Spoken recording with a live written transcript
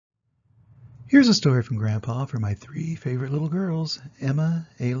Here's a story from Grandpa for my three favorite little girls, Emma,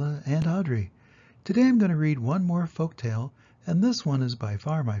 Ayla, and Audrey. Today I'm going to read one more folk tale, and this one is by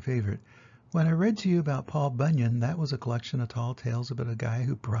far my favorite. When I read to you about Paul Bunyan, that was a collection of tall tales about a guy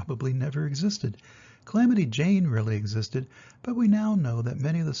who probably never existed. Calamity Jane really existed, but we now know that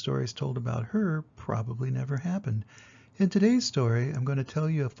many of the stories told about her probably never happened. In today's story, I'm going to tell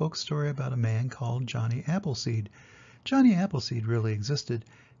you a folk story about a man called Johnny Appleseed. Johnny Appleseed really existed,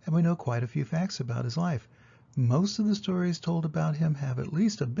 and we know quite a few facts about his life. Most of the stories told about him have at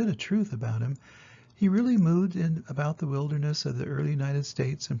least a bit of truth about him. He really moved about the wilderness of the early United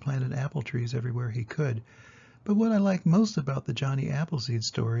States and planted apple trees everywhere he could. But what I like most about the Johnny Appleseed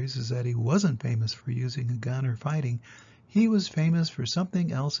stories is that he wasn't famous for using a gun or fighting. He was famous for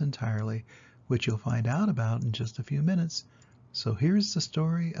something else entirely, which you'll find out about in just a few minutes. So here's the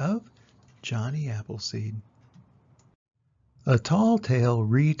story of Johnny Appleseed. A Tall Tale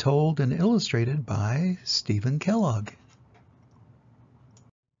retold and illustrated by Stephen Kellogg.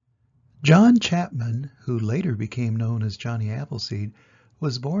 John Chapman, who later became known as Johnny Appleseed,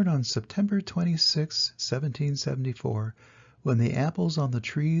 was born on September 26, 1774, when the apples on the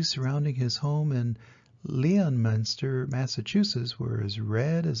trees surrounding his home in Leominster, Massachusetts, were as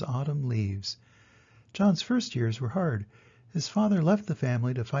red as autumn leaves. John's first years were hard. His father left the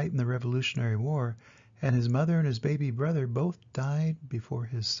family to fight in the Revolutionary War, and his mother and his baby brother both died before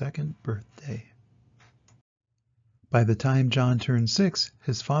his second birthday. By the time John turned 6,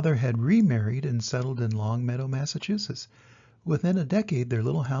 his father had remarried and settled in Longmeadow, Massachusetts. Within a decade, their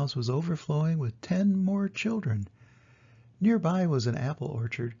little house was overflowing with 10 more children. Nearby was an apple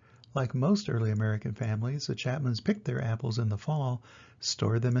orchard. Like most early American families, the Chapmans picked their apples in the fall,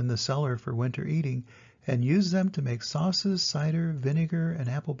 stored them in the cellar for winter eating, and used them to make sauces, cider, vinegar, and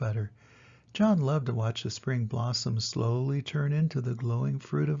apple butter. John loved to watch the spring blossoms slowly turn into the glowing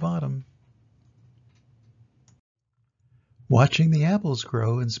fruit of autumn. Watching the apples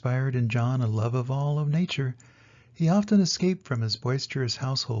grow inspired in John a love of all of nature. He often escaped from his boisterous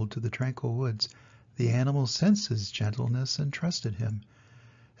household to the tranquil woods. The animals sensed his gentleness and trusted him.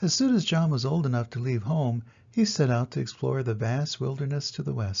 As soon as John was old enough to leave home, he set out to explore the vast wilderness to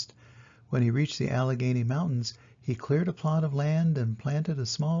the west. When he reached the Allegheny Mountains, he cleared a plot of land and planted a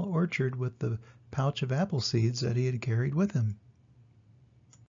small orchard with the pouch of apple seeds that he had carried with him.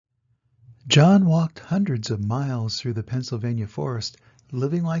 John walked hundreds of miles through the Pennsylvania forest,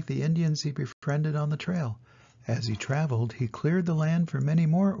 living like the Indians he befriended on the trail. As he traveled, he cleared the land for many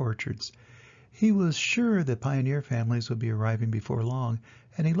more orchards. He was sure that pioneer families would be arriving before long,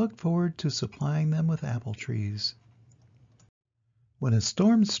 and he looked forward to supplying them with apple trees. When a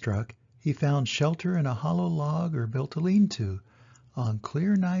storm struck, he found shelter in a hollow log or built a lean-to. On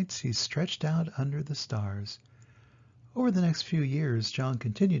clear nights, he stretched out under the stars. Over the next few years, John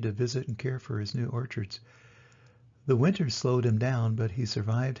continued to visit and care for his new orchards. The winter slowed him down, but he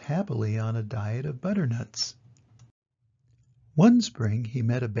survived happily on a diet of butternuts. One spring, he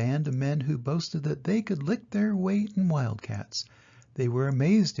met a band of men who boasted that they could lick their weight in wildcats. They were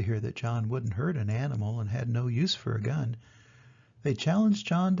amazed to hear that John wouldn't hurt an animal and had no use for a gun. They challenged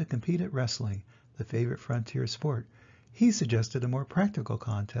John to compete at wrestling, the favorite frontier sport. He suggested a more practical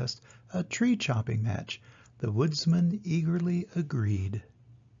contest, a tree-chopping match. The woodsman eagerly agreed.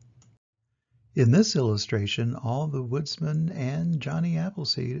 In this illustration, all the woodsman and Johnny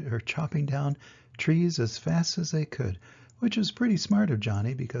Appleseed are chopping down trees as fast as they could, which was pretty smart of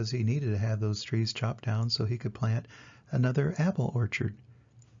Johnny because he needed to have those trees chopped down so he could plant another apple orchard.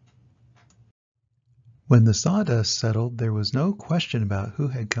 When the sawdust settled, there was no question about who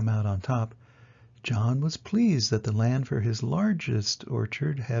had come out on top. John was pleased that the land for his largest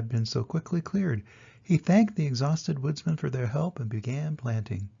orchard had been so quickly cleared. He thanked the exhausted woodsmen for their help and began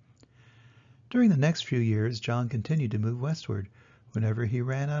planting. During the next few years, John continued to move westward. Whenever he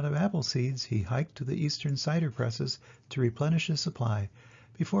ran out of apple seeds, he hiked to the eastern cider presses to replenish his supply.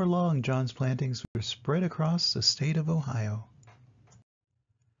 Before long, John's plantings were spread across the state of Ohio.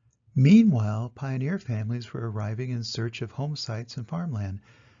 Meanwhile, pioneer families were arriving in search of home sites and farmland.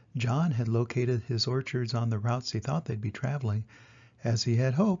 John had located his orchards on the routes he thought they'd be traveling. As he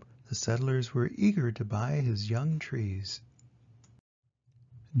had hoped, the settlers were eager to buy his young trees.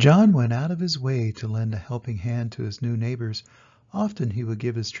 John went out of his way to lend a helping hand to his new neighbors. Often he would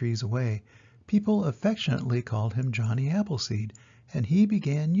give his trees away. People affectionately called him Johnny Appleseed, and he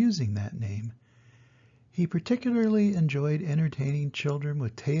began using that name. He particularly enjoyed entertaining children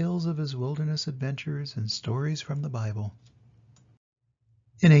with tales of his wilderness adventures and stories from the Bible.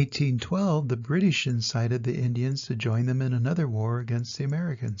 In 1812, the British incited the Indians to join them in another war against the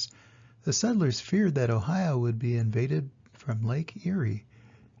Americans. The settlers feared that Ohio would be invaded from Lake Erie.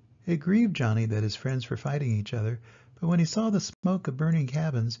 It grieved Johnny that his friends were fighting each other, but when he saw the smoke of burning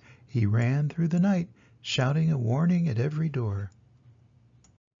cabins, he ran through the night, shouting a warning at every door.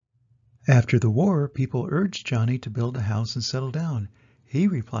 After the war, people urged Johnny to build a house and settle down. He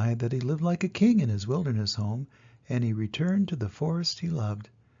replied that he lived like a king in his wilderness home, and he returned to the forest he loved.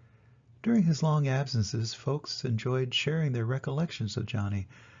 During his long absences, folks enjoyed sharing their recollections of Johnny.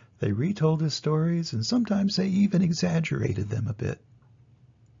 They retold his stories, and sometimes they even exaggerated them a bit.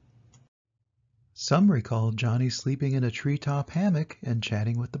 Some recalled Johnny sleeping in a treetop hammock and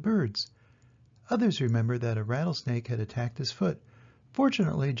chatting with the birds. Others remembered that a rattlesnake had attacked his foot.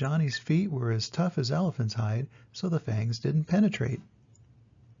 Fortunately, Johnny's feet were as tough as elephant's hide, so the fangs didn't penetrate.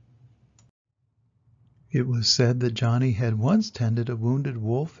 It was said that Johnny had once tended a wounded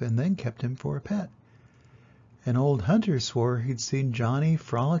wolf and then kept him for a pet. An old hunter swore he'd seen Johnny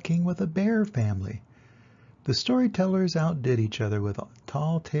frolicking with a bear family. The storytellers outdid each other with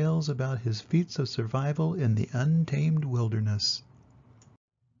tall tales about his feats of survival in the untamed wilderness.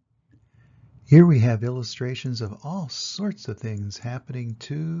 Here we have illustrations of all sorts of things happening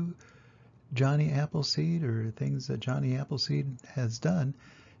to Johnny Appleseed, or things that Johnny Appleseed has done.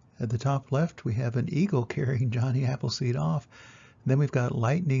 At the top left, we have an eagle carrying Johnny Appleseed off. Then we've got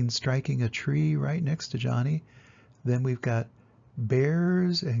lightning striking a tree right next to Johnny. Then we've got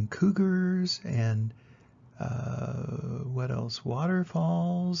bears and cougars and what else?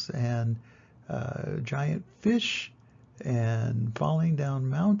 Waterfalls and giant fish and falling down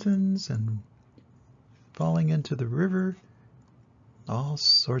mountains and falling into the river. All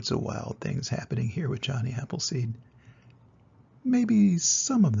sorts of wild things happening here with Johnny Appleseed. Maybe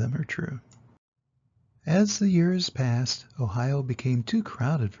some of them are true. As the years passed, Ohio became too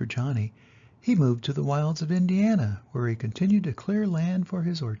crowded for Johnny. He moved to the wilds of Indiana, where he continued to clear land for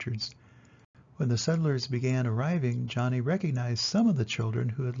his orchards. When the settlers began arriving, Johnny recognized some of the children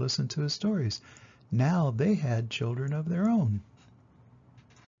who had listened to his stories. Now they had children of their own.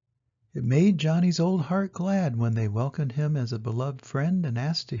 It made Johnny's old heart glad when they welcomed him as a beloved friend and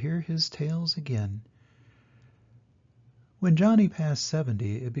asked to hear his tales again. When Johnny passed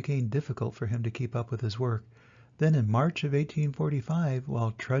 70, it became difficult for him to keep up with his work. Then in March of 1845,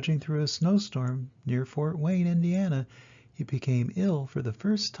 while trudging through a snowstorm near Fort Wayne, Indiana, he became ill for the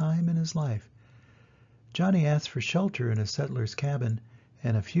first time in his life. Johnny asked for shelter in a settler's cabin,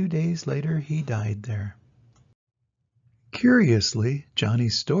 and a few days later he died there. Curiously,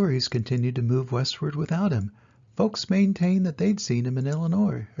 Johnny's stories continued to move westward without him. Folks maintained that they'd seen him in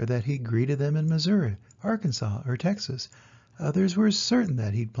Illinois, or that he greeted them in Missouri, Arkansas, or Texas. Others were certain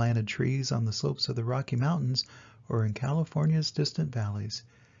that he'd planted trees on the slopes of the Rocky Mountains or in California's distant valleys.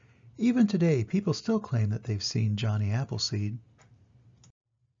 Even today, people still claim that they've seen Johnny Appleseed.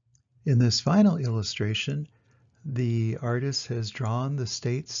 In this final illustration, the artist has drawn the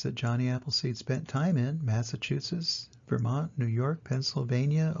states that Johnny Appleseed spent time in: Massachusetts, Vermont, New York,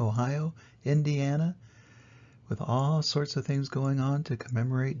 Pennsylvania, Ohio, Indiana, with all sorts of things going on to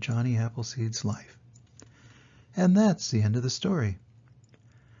commemorate Johnny Appleseed's life. And that's the end of the story.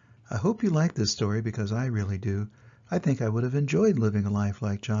 I hope you like this story, because I really do. I think I would have enjoyed living a life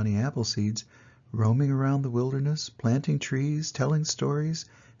like Johnny Appleseed's, roaming around the wilderness, planting trees, telling stories,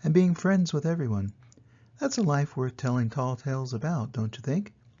 and being friends with everyone. That's a life worth telling tall tales about, don't you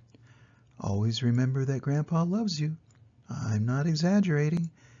think? Always remember that Grandpa loves you. I'm not exaggerating,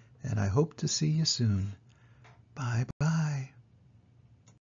 and I hope to see you soon. Bye-bye.